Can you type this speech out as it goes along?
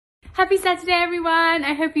Happy Saturday, everyone.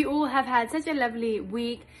 I hope you all have had such a lovely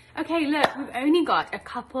week. Okay, look, we've only got a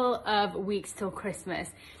couple of weeks till Christmas.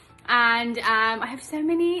 And I have so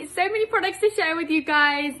many products to share with you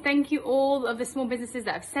guys. Thank you all of the small businesses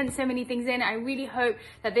that have sent so many things in. I really hope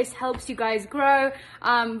that this helps you guys grow,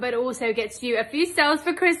 but also gets you a few sales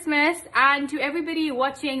for Christmas. And to everybody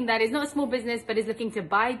watching that is not a small business, but is looking to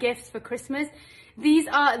buy gifts for Christmas, these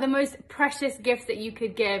are the most precious gifts that you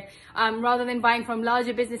could give. Rather than buying from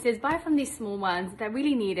larger businesses, buy from these small ones that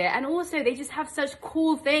really need it. And also they just have such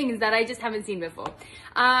cool things that I just haven't seen before.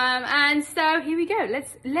 And so here we go.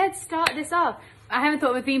 Let's start this off. I haven't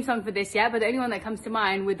thought of a theme song for this yet, but the only one that comes to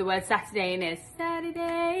mind with the word Saturday in is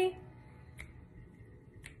Saturday.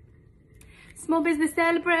 Small business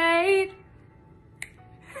celebrate.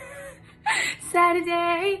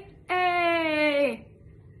 Saturday, hey.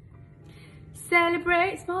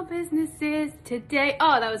 Celebrate small businesses today.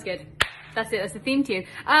 Oh, that was good. That's it. That's the theme tune.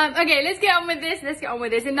 Okay, let's get on with this.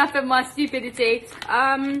 Enough of my stupidity.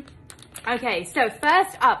 Okay, so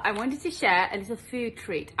first up, I wanted to share a little food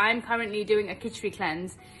treat. I'm currently doing a khichdi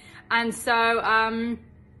cleanse. And so, I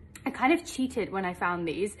kind of cheated when I found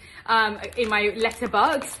these in my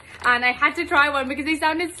letterbox. And I had to try one because they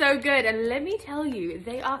sounded so good. And let me tell you,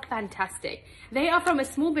 they are fantastic. They are from a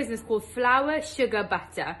small business called Flour, Sugar,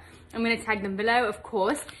 Butter. I'm going to tag them below, of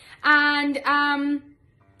course. And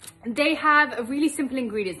they have really simple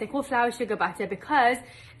ingredients. They're called flour, sugar, butter because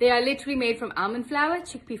they are literally made from almond flour,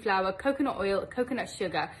 chickpea flour, coconut oil, coconut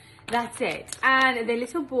sugar. That's it. And they're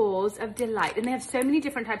little balls of delight. And they have so many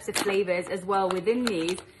different types of flavors as well within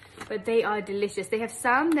these. But they are delicious. They have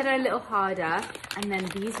some that are a little harder. And then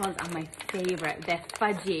these ones are my favorite. They're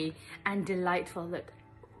fudgy and delightful. Look.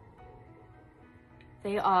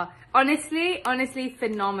 They are honestly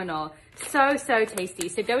phenomenal. So tasty.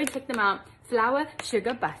 So go and check them out. Flour,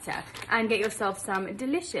 sugar, butter. And get yourself some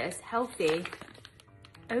delicious, healthy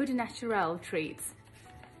eau de naturel treats.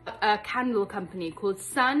 A candle company called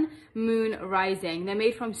Sun, Moon, Rising. They're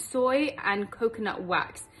made from soy and coconut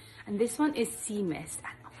wax. And this one is sea mist.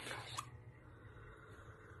 And oh my gosh.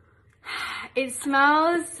 It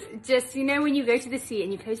smells just, you know, when you go to the sea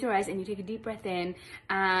and you close your eyes and you take a deep breath in,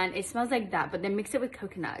 and it smells like that, but then mix it with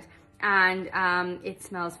coconut, and it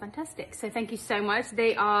smells fantastic. So thank you so much.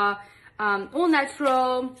 They are all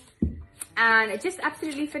natural and just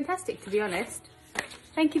absolutely fantastic, to be honest.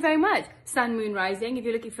 Thank you very much. Sun, Moon, Rising, if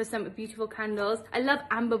you're looking for some beautiful candles. I love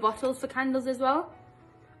amber bottles for candles as well.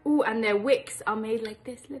 Ooh, and their wicks are made like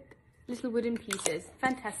this, look. Little wooden pieces.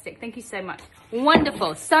 Fantastic. Thank you so much.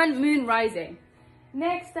 Wonderful. Sun, Moon, Rising.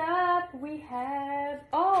 Next up we have,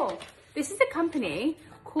 oh, this is a company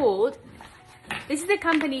called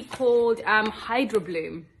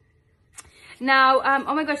Hydrobloom. Now,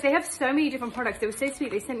 oh my gosh, they have so many different products. They were so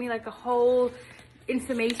sweet. They sent me like a whole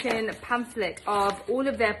information pamphlet of all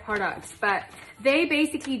of their products, but they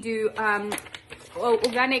basically do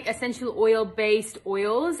organic essential oil based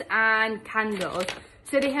oils and candles.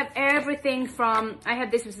 So they have everything from, I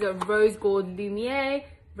have this, which is a rose gold lumiere,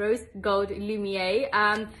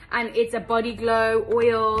 and it's a body glow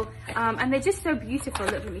oil, and they're just so beautiful.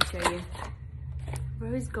 Look, let me show you.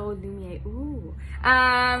 Rose gold lumiere, ooh.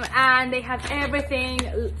 And they have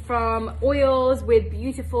everything from oils with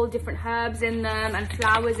beautiful different herbs in them and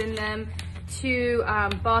flowers in them to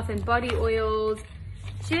bath and body oils.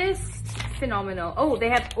 Just phenomenal. Oh, they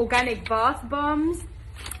have organic bath bombs.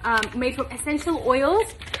 Made from essential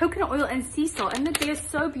oils, coconut oil and sea salt, and they are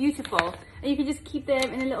so beautiful, and you can just keep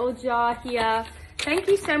them in a little jar here. Thank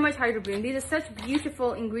you so much, Hydrobloom. These are such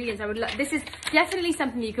beautiful ingredients. I would love, this is definitely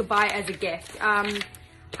something you could buy as a gift.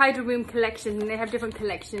 Hydrobloom collection, and they have different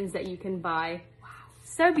collections that you can buy. Wow,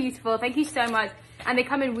 so beautiful. Thank you so much. And they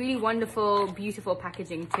come in really wonderful, beautiful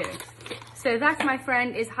packaging too. So that, my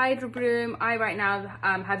friend, is Hydrobloom. I right now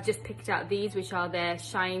have just picked out these, which are their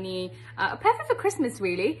shiny, perfect for Christmas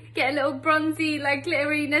really. Get a little bronzy, like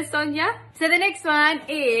glitteriness on ya. So the next one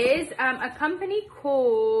is a company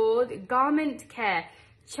called Garment Care,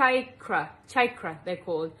 Chaikra they're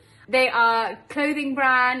called. They are a clothing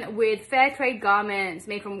brand with fair trade garments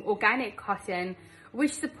made from organic cotton,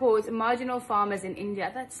 which supports marginal farmers in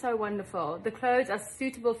India. That's so wonderful. The clothes are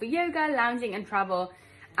suitable for yoga, lounging and travel.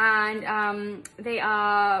 And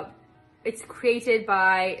it's created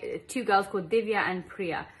by two girls called Divya and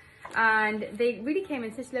Priya. And they really came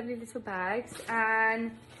in such lovely little bags.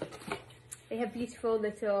 And they have beautiful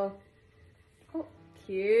little, oh,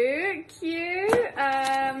 cute.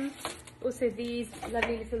 Also these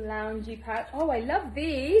lovely little loungy pads. Oh, I love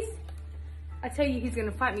these. I tell you who's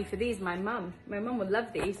gonna fight me for these, my mum. My mum would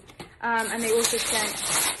love these. And they also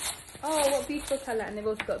sent, oh, what beautiful color. And they've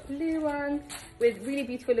also got blue ones. with really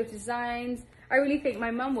beautiful little designs. I really think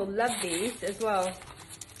my mum will love these as well.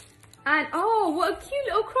 And oh, what a cute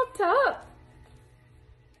little crop top.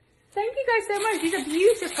 Thank you guys so much. These are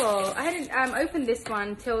beautiful. I hadn't opened this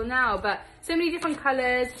one till now, but so many different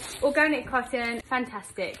colors, organic cotton,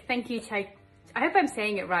 fantastic. Thank you, Chai. I hope I'm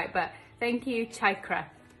saying it right, but thank you, Chaikra.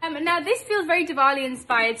 Now this feels very Diwali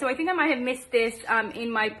inspired, so I think I might have missed this in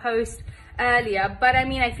my post earlier, but I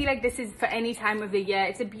mean, I feel like this is for any time of the year.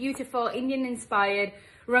 It's a beautiful Indian inspired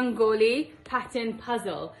Rangoli pattern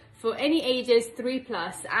puzzle for any ages 3+,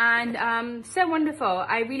 and so wonderful.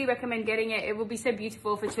 I really recommend getting it. It will be so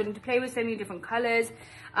beautiful for children to play with, so many different colors.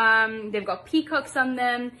 They've got peacocks on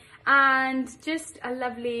them, and just a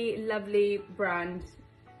lovely, lovely brand.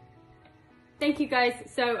 Thank you guys.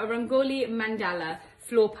 So a Rangoli mandala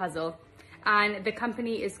floor puzzle, and the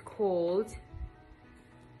company is called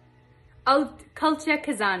Culture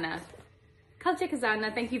Khazana. Culture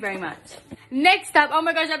Khazana, thank you very much. Next up, oh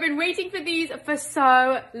my gosh, I've been waiting for these for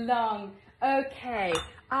so long. Okay,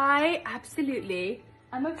 I'm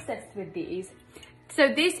obsessed with these.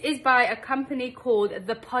 So this is by a company called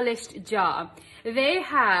The Polished Jar. They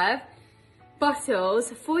have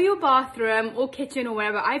bottles for your bathroom or kitchen or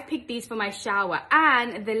wherever. I've picked these for my shower,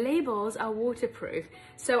 and the labels are waterproof.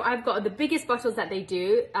 So I've got the biggest bottles that they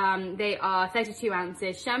do. They are 32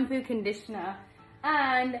 ounces, shampoo, conditioner,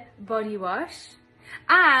 and body wash.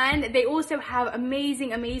 And they also have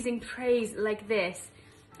amazing, amazing trays like this.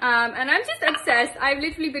 And I'm just obsessed. I've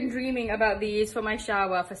literally been dreaming about these for my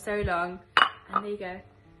shower for so long. And there you go.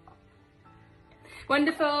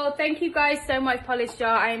 Wonderful. Thank you guys so much, Polished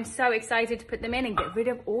Jar. I am so excited to put them in and get rid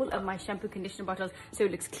of all of my shampoo conditioner bottles so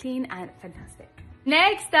it looks clean and fantastic.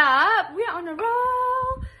 Next up, we are on a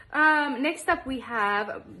roll. Next up, we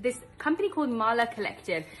have this company called Mala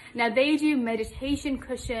Collective. Now, they do meditation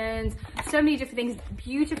cushions, so many different things.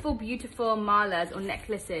 Beautiful, beautiful malas or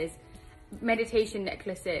necklaces, meditation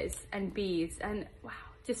necklaces and beads. And wow,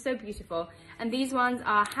 just so beautiful. And these ones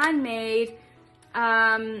are handmade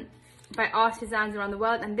by artisans around the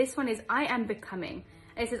world. And this one is I Am Becoming.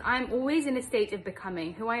 It says, I'm always in a state of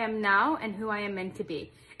becoming who I am now and who I am meant to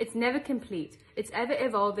be. It's never complete. It's ever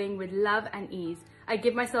evolving with love and ease. I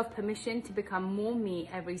give myself permission to become more me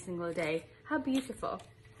every single day. How beautiful.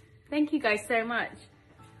 Thank you guys so much.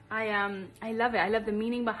 I love it. I love the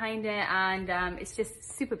meaning behind it, and it's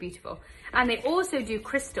just super beautiful. And they also do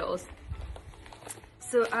crystals.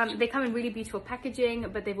 So they come in really beautiful packaging,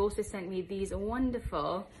 but they've also sent me these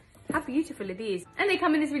wonderful. How beautiful are these? And they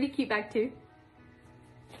come in this really cute bag too.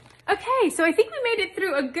 Okay, so I think we made it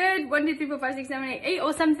through a good 1, 2, 3, 4, 5, 6, 7, 8, 8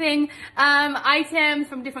 or something items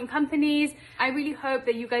from different companies. I really hope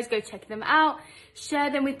that you guys go check them out. Share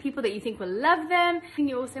them with people that you think will love them. Thank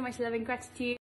you all so much, love and gratitude.